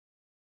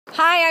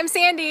Hi, I'm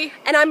Sandy.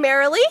 And I'm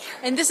Merilee.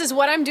 And this is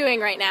what I'm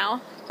doing right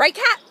now. Right,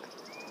 cat?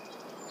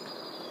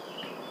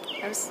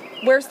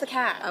 Where's the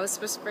cat? I was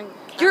supposed to bring the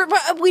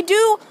cat. We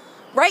do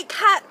right,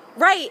 cat,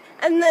 right,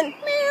 and then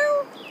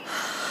meow.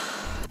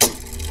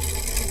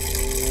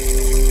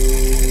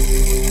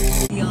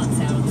 The Arts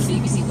Hour of the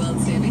BBC World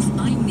Service.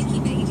 I'm Nikki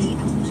Beatty.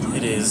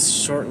 It is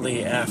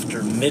shortly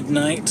after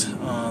midnight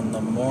on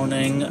the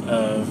morning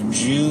of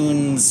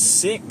June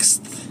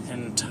 6th,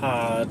 and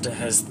Todd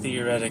has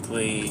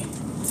theoretically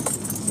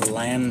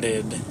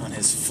landed on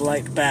his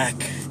flight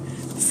back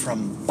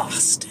from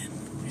Boston.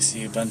 We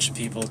see a bunch of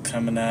people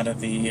coming out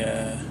of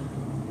the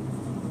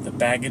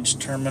baggage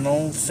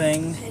terminal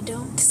thing. I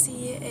don't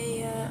see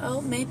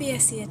oh, maybe I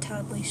see a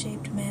toddly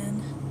shaped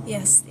man.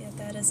 Yes, yeah,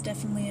 that is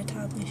definitely a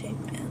toddly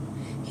shaped man.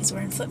 He's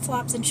wearing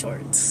flip-flops and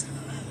shorts.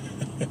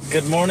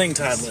 Good morning,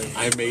 Toddly.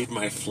 I made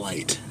my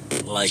flight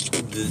like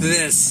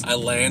this. I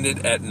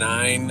landed at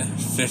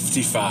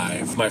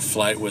 9:55. My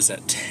flight was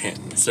at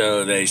 10.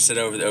 So they said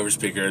over the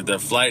overspeaker, the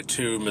flight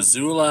to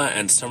Missoula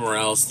and somewhere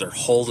else, they're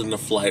holding the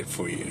flight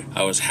for you.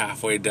 I was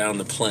halfway down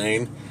the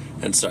plane,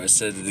 and so I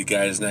said to the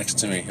guys next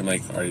to me, I'm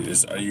like, are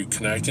you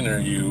connecting, or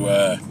are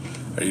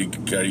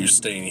you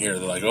staying here?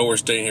 They're like, oh, we're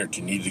staying here. Do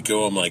you need to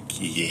go? I'm like,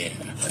 yeah.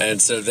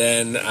 And so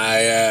then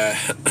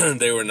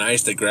they were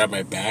nice. They grabbed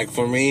my bag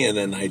for me, and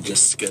then I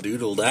just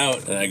skadoodled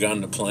out. And I got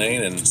on the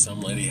plane, and some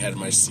lady had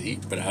my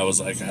seat, but I was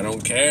like, I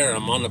don't care.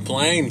 I'm on the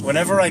plane.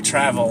 Whenever I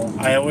travel,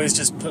 I always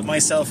just put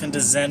myself into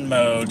Zen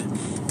mode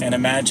and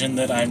imagine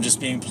that I'm just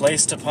being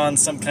placed upon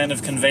some kind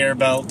of conveyor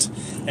belt,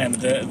 and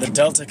the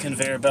Delta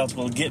conveyor belt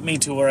will get me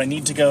to where I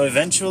need to go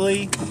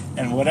eventually,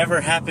 and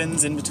whatever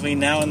happens in between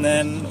now and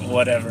then,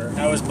 whatever.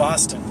 How was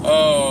Boston?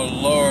 Oh,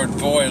 Lord,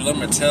 boy, let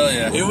me tell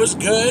you. It was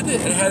good.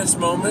 It had its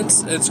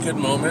moments. It's good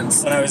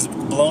moments. When I was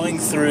blowing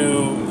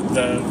through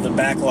the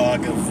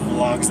backlog of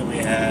vlogs that we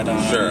had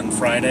on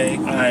Friday,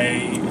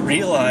 I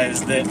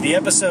realized that the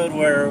episode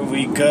where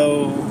we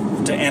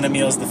go to Anna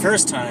Meals the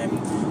first time,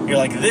 you're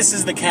like, this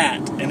is the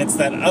cat, and it's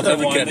that other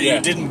one cat, that you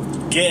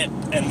didn't get,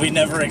 and we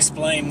never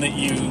explained that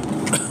you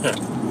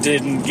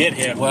didn't get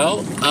him.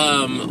 Well,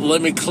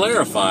 let me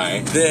clarify.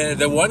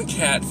 The one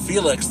cat,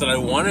 Felix, that I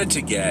wanted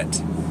to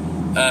get,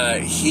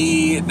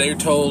 they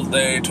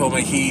told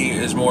me he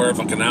is more of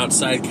like an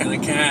outside kind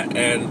of cat,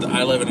 and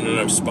I live in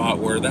another spot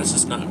where that's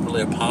just not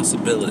really a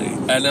possibility.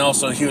 And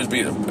also, he would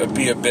be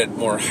a bit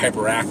more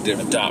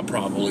hyperactive. Dot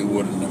probably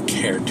wouldn't have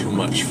cared too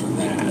much for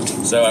that.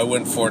 So I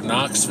went for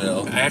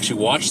Knoxville. I actually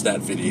watched that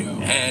video,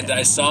 and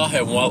I saw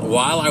him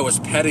while I was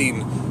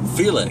petting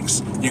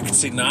Felix. You could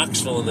see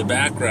Knoxville in the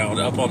background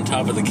up on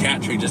top of the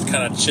cat tree, just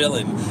kind of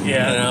chilling.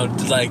 Yeah. You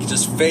know, like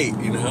just fate,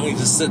 you know? He's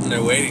just sitting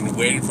there waiting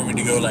for me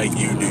to go like,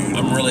 you dude.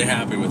 I'm really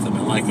happy with him.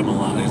 I like him a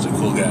lot. He's a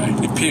cool guy.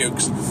 He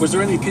pukes. Was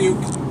there any puke?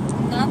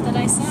 Not that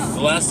I saw.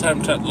 The last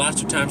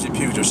two times he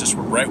puked, it was just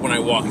right when I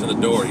walked in the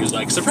door. He was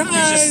like, surprise!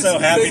 He's just so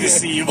happy to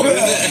see you.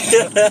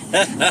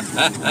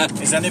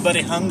 Is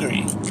anybody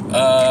hungry?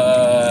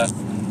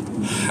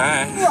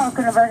 Hi.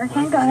 Welcome to Burger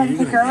King. Go ahead and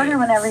take your order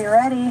whenever you're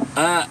ready.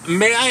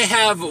 May I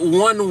have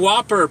one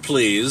Whopper,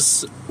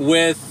 please,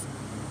 with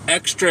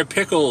extra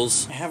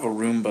pickles? I have a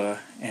Roomba,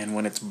 and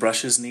when its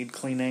brushes need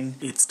cleaning,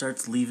 it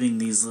starts leaving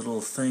these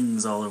little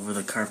things all over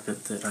the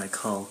carpet that I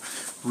call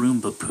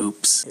Roomba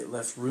Poops. It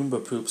left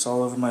Roomba Poops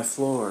all over my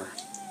floor.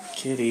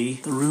 Kitty,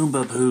 the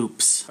Roomba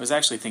Poops. I was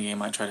actually thinking I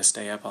might try to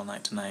stay up all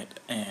night tonight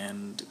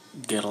and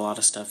get a lot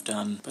of stuff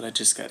done, but I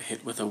just got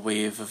hit with a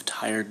wave of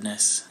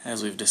tiredness,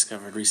 as we've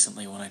discovered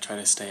recently when I try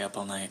to stay up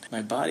all night.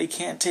 My body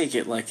can't take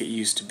it like it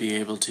used to be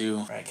able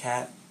to. Right,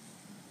 cat?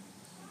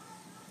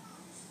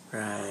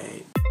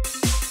 Right.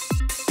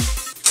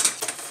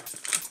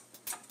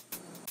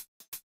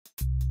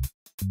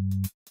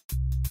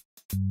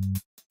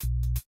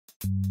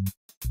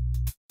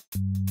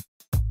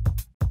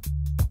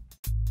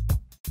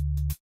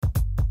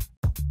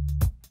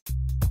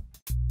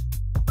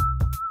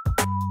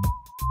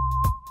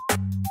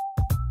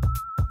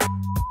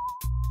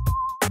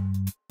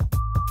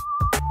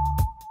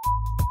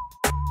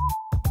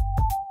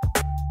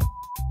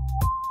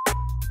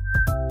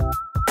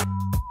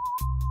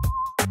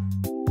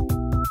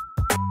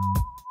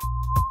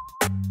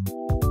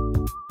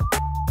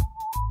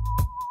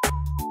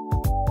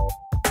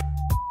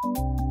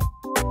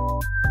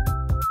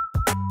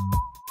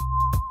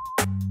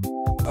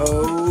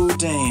 Oh,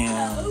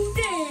 damn. Oh,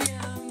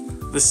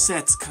 damn. The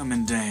set's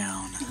coming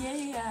down.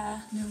 Yeah.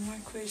 No more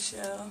quiz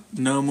show.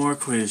 No more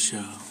quiz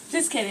show.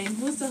 Just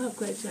kidding. We'll still have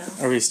quiz show.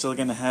 Are we still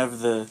gonna have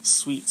the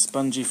sweet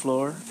spongy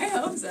floor? I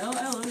hope so.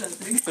 I love that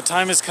thing. The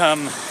time has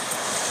come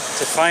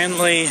to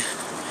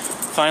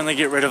finally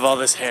get rid of all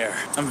this hair.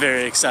 I'm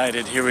very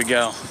excited. Here we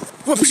go.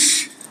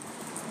 Whoosh!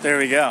 There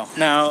we go.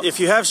 Now, if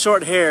you have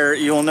short hair,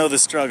 you will know the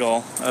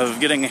struggle of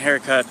getting a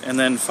haircut and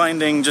then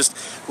finding just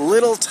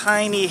little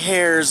tiny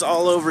hairs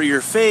all over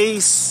your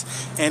face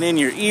and in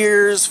your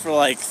ears for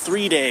like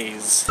 3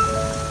 days.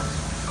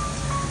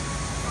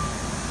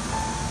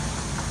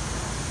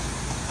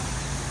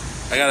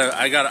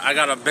 I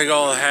got a big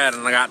old head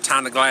and I got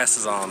tiny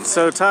glasses on.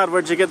 So Todd,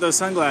 where'd you get those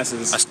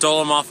sunglasses? I stole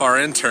them off our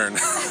intern.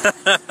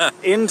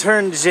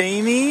 Intern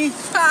Jamie?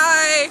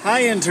 Hi!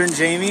 Hi, Intern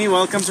Jamie.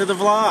 Welcome to the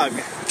vlog.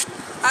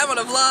 I'm on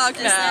a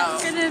vlog now.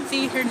 Is that gonna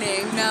be her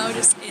name now?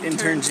 Just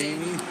Intern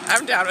Jamie?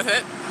 I'm down with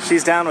it.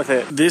 She's down with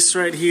it. This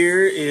right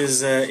here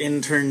is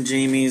Intern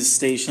Jamie's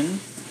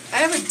station. I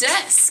have a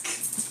desk.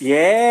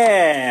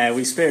 Yeah,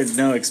 we spared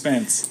no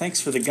expense.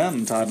 Thanks for the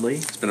gum, Toddley.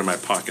 It's been in my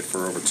pocket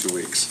for over 2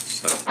 weeks,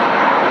 so.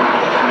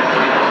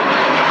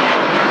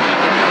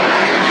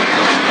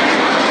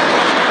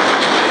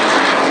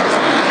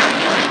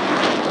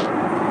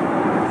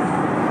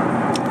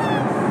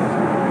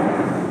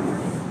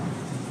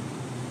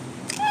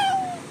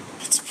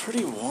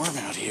 Pretty warm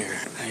out here.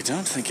 I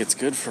don't think it's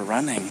good for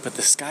running, but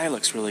the sky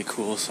looks really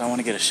cool, so I want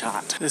to get a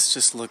shot. This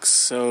just looks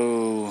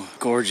so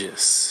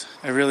gorgeous.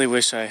 I really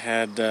wish I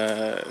had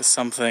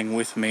something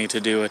with me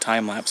to do a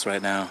time lapse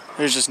right now.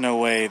 There's just no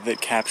way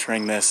that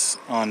capturing this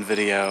on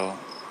video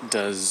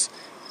does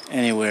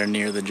anywhere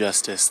near the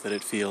justice that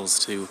it feels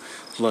to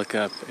look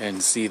up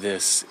and see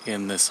this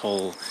in this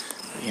whole,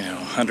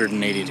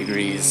 180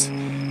 degrees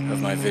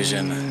of my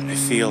vision. I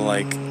feel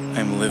like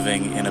I'm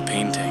living in a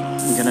painting.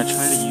 I'm gonna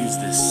try to use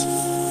this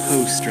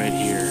post right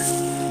here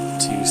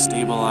to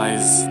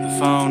stabilize the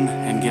phone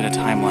and get a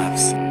time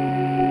lapse.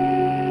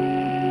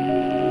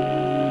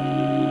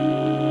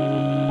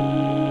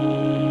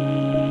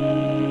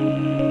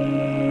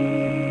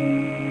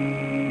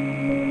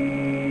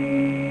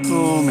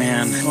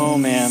 Oh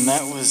man,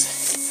 that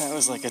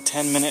was like a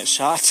 10-minute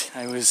shot.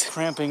 I was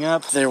cramping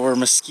up. There were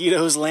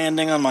mosquitoes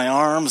landing on my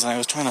arms and I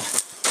was trying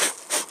to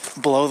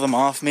blow them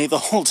off me the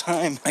whole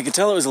time. I could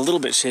tell it was a little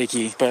bit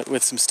shaky, but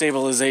with some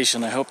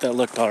stabilization, I hope that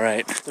looked all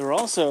right. There were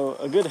also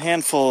a good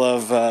handful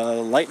of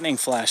lightning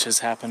flashes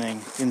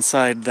happening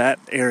inside that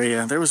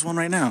area. There was one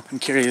right now. I'm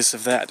curious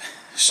if that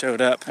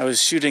showed up. I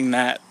was shooting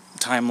that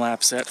time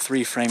lapse at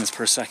 3 frames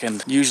per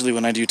second. Usually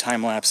when I do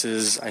time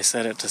lapses, I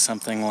set it to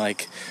something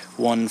like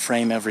 1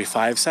 frame every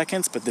 5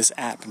 seconds, but this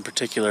app in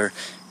particular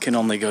can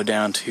only go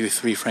down to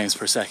 3 frames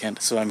per second.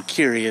 So I'm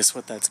curious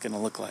what that's gonna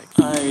look like.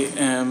 I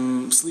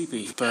am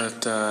sleepy,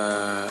 but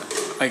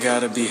I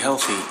gotta be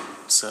healthy.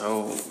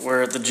 So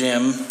we're at the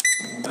gym.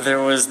 There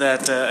was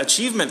that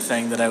achievement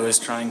thing that I was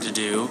trying to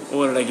do.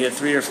 What did I get,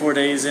 3 or 4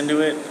 days into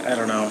it? I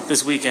don't know.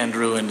 This weekend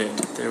ruined it.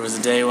 There was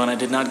a day when I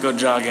did not go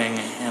jogging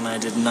and I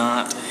did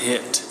not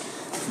hit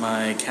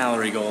my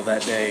calorie goal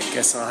that day.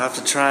 Guess I'll have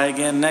to try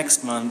again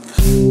next month.